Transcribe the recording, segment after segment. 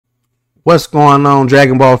What's going on,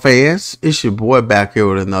 Dragon Ball fans? It's your boy back here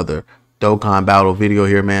with another Dokkan battle video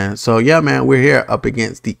here, man. So yeah, man, we're here up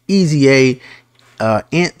against the EZA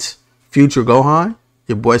INT Future Gohan.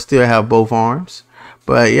 Your boy still have both arms.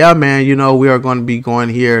 But yeah, man, you know, we are going to be going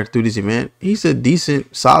here through this event. He's a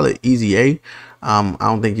decent, solid EZA. I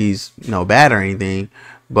don't think he's, bad or anything.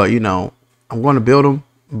 But, I'm going to build him,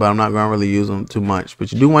 but I'm not going to really use them too much.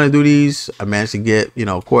 But you do want to do these. I managed to get,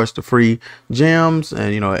 of course, the free gems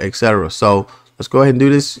and, etc. So let's go ahead and do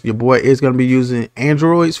this. Your boy is going to be using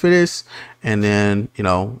androids for this. And then, we're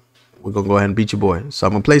going to go ahead and beat your boy. So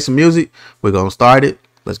I'm going to play some music. We're going to start it.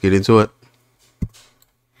 Let's get into it.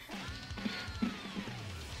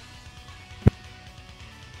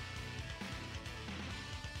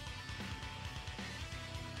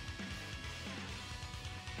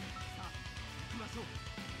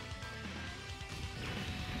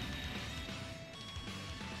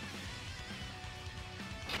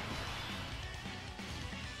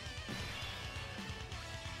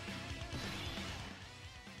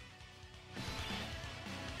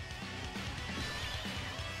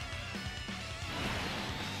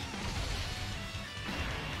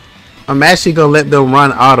 I'm actually gonna let them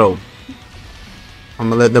run auto. I'm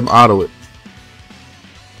gonna let them auto it.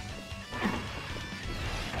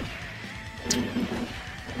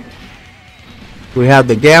 We have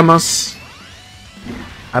the Gammas.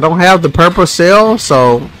 I don't have the purple cell,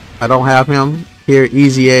 so I don't have him here.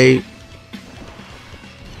 EZA.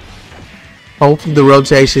 Hopefully the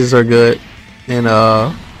rotations are good, and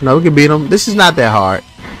we can beat them. This is not that hard,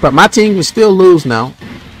 but my team can still lose now.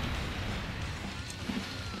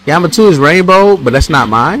 Gamma 2 is rainbow, but that's not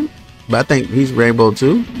mine. But I think he's rainbow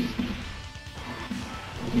too.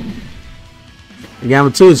 Gamma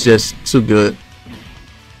 2 is just too good.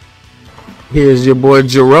 Here's your boy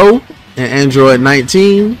Jiro and Android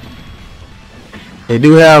 19. They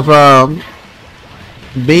do have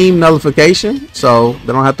beam nullification, so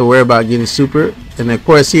they don't have to worry about getting super. And of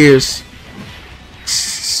course, here's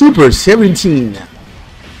Super 17.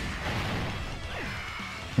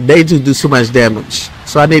 They just do so much damage.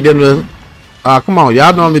 So I need them to come on,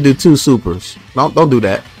 y'all normally do 2 supers. Don't do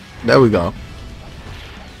that. There we go.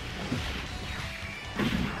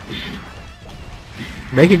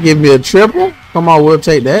 They can give me a triple. Come on, we'll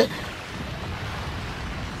take that.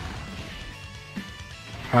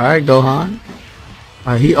 Alright, Gohan.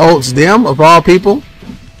 He ults them of all people.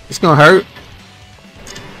 It's gonna hurt.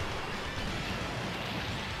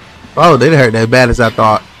 Oh, they didn't hurt that bad as I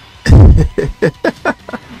thought.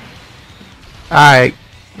 Alright,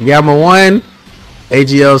 Gamma 1,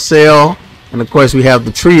 AGL Cell, and of course we have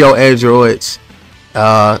the trio androids,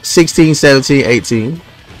 16, 17, 18.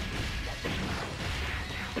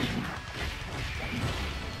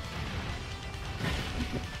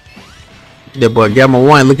 That boy Gamma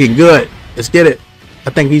 1 looking good. Let's get it. I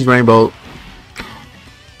think he's rainbow.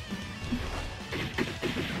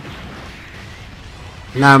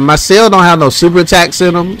 Now my cell don't have no super attacks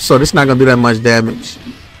in them, so this not gonna do that much damage.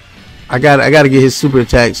 I gotta get his super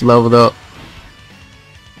attacks leveled up.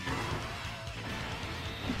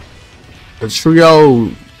 The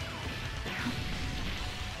trio.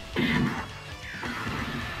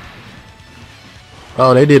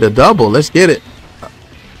 Oh, they did a double. Let's get it.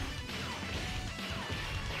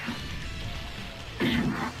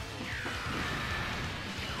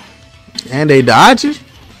 And they dodge it.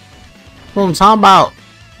 What I'm talking about?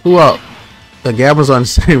 Who up? The Gammas on the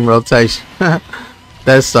same rotation.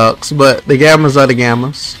 That sucks, but the Gammas are the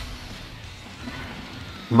Gammas.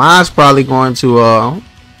 Mine's probably going to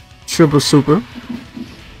triple super.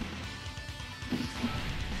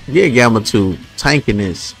 Yeah, Gamma 2 tanking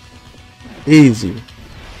this easy.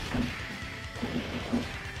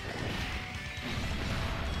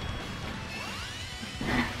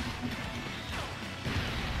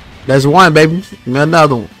 That's one, baby.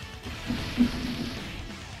 Another one.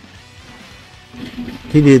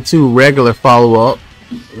 He did 2 regular follow-up.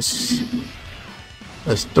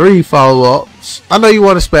 That's 3 follow-ups. I know you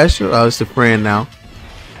want a special. Oh, it's a friend now.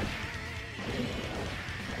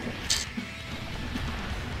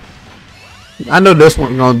 I know this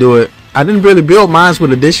one's gonna do it. I didn't really build mine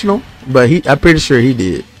with additional, but I'm pretty sure he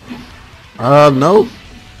did. Nope.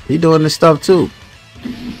 He doing this stuff too.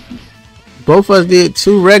 Both of us did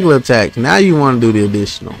 2 regular attacks. Now you want to do the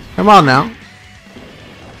additional. Come on now.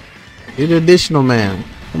 You're the additional man.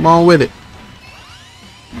 Come on with it.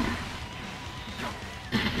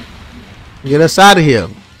 Get us out of here.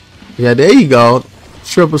 Yeah, there you go.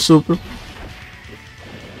 Triple super.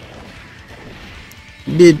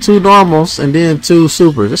 You did 2 normals and then 2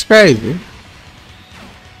 supers. That's crazy.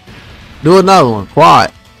 Do another one.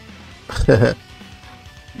 Quad.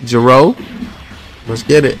 Jiro. Let's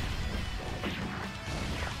get it.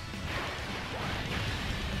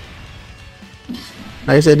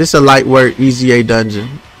 Like I said, this is a light work EZA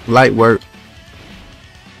dungeon. Light work.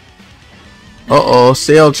 Uh-oh,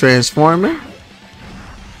 Cell transforming.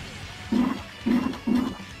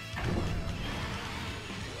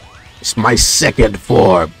 It's my second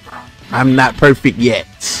form. I'm not perfect yet.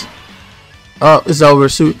 Oh, it's over.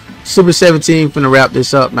 Super 17 finna wrap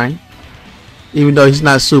this up, man. Even though he's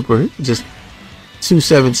not super, just 2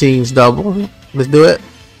 17s double. Let's do it.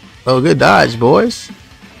 Oh, good dodge, boys.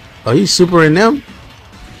 Oh, he's super in them.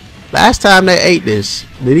 Last time they ate this,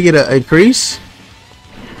 did he get an increase?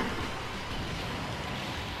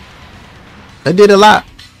 That did a lot.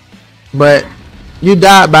 But you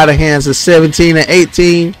died by the hands of 17 and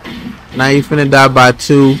 18. Now you finna die by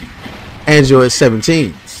 2 Android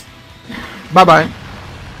 17s. Bye-bye.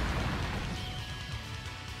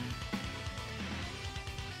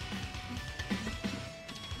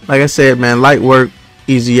 Like I said, man, light work,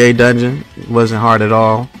 EZA dungeon. Wasn't hard at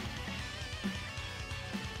all.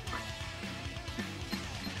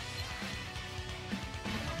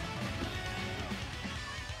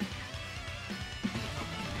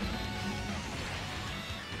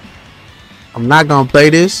 I'm not gonna play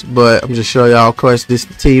this, but I'm just showing y'all. Of course, this is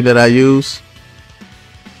the team that I use.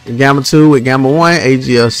 In Gamma 2 with Gamma 1,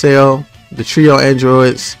 AGL Cell, the trio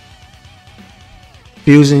androids,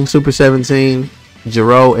 Fusing, Super 17,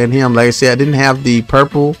 Jiro, and him. Like I said, I didn't have the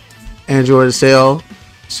purple android Cell,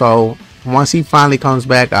 so once he finally comes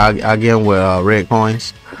back, I'll get him with red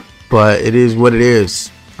coins. But it is what it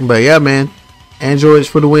is. But yeah, man, androids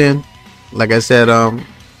for the win. Like I said,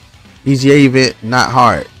 EZA event, not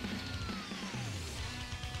hard.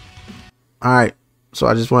 Alright, so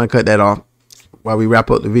I just want to cut that off while we wrap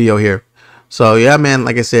up the video here. So yeah, man,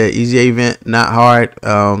 like I said, EZA event, not hard.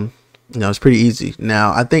 You know, it's pretty easy.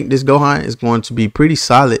 Now I think this Gohan is going to be pretty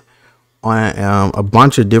solid on a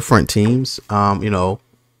bunch of different teams. You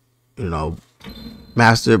know,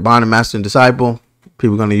 Master, Bond, and Master and Disciple.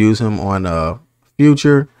 People are going to use him on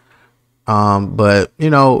Future. But you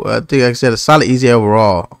know, I think, like I said, a solid EZA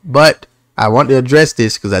overall. But I want to address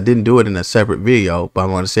this because I didn't do it in a separate video, but I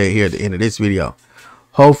want to say it here at the end of this video.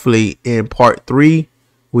 Hopefully in part 3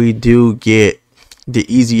 we do get the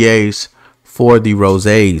EZAs for the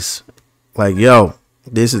Rosés. Like, yo,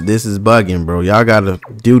 this is bugging, bro. Y'all gotta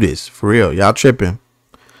do this for real. Y'all tripping.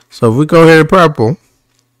 So if we go here to purple, and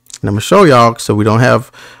I'm gonna show y'all so we don't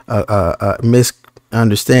have a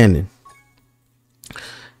misunderstanding.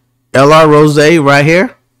 LR Rosé right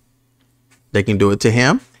here, they can do it to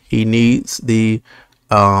him. He needs the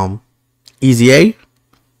EZA,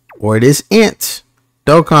 or this INT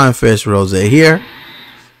Dokkan Fest Rosé here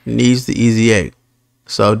needs the EZA.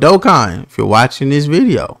 So Dokkan, if you're watching this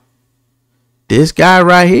video, this guy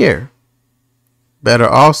right here better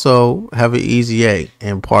also have an EZA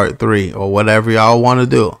in part 3 or whatever y'all want to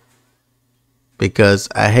do, because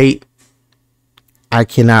I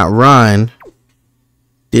cannot run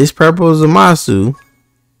this purple Zamasu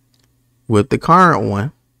with the current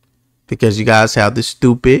one, because you guys have the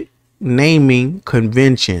stupid naming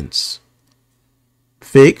conventions.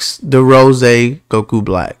 Fix the Rosé Goku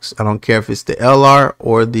Blacks. I don't care if it's the LR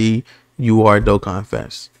or the UR Dokkan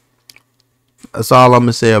Fest. That's all I'm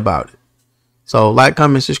gonna say about it. So like,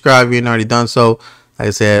 comment, subscribe if you ain't already done so. Like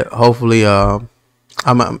I said, hopefully I'm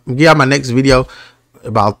gonna give out my next video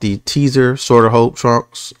about the teaser, Sword of Hope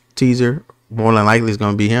Trunks teaser. More than likely it's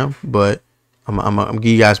gonna be him, but I'm gonna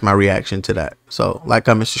give you guys my reaction to that. So like,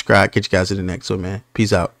 comment, subscribe. Catch you guys in the next one, man.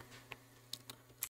 Peace out.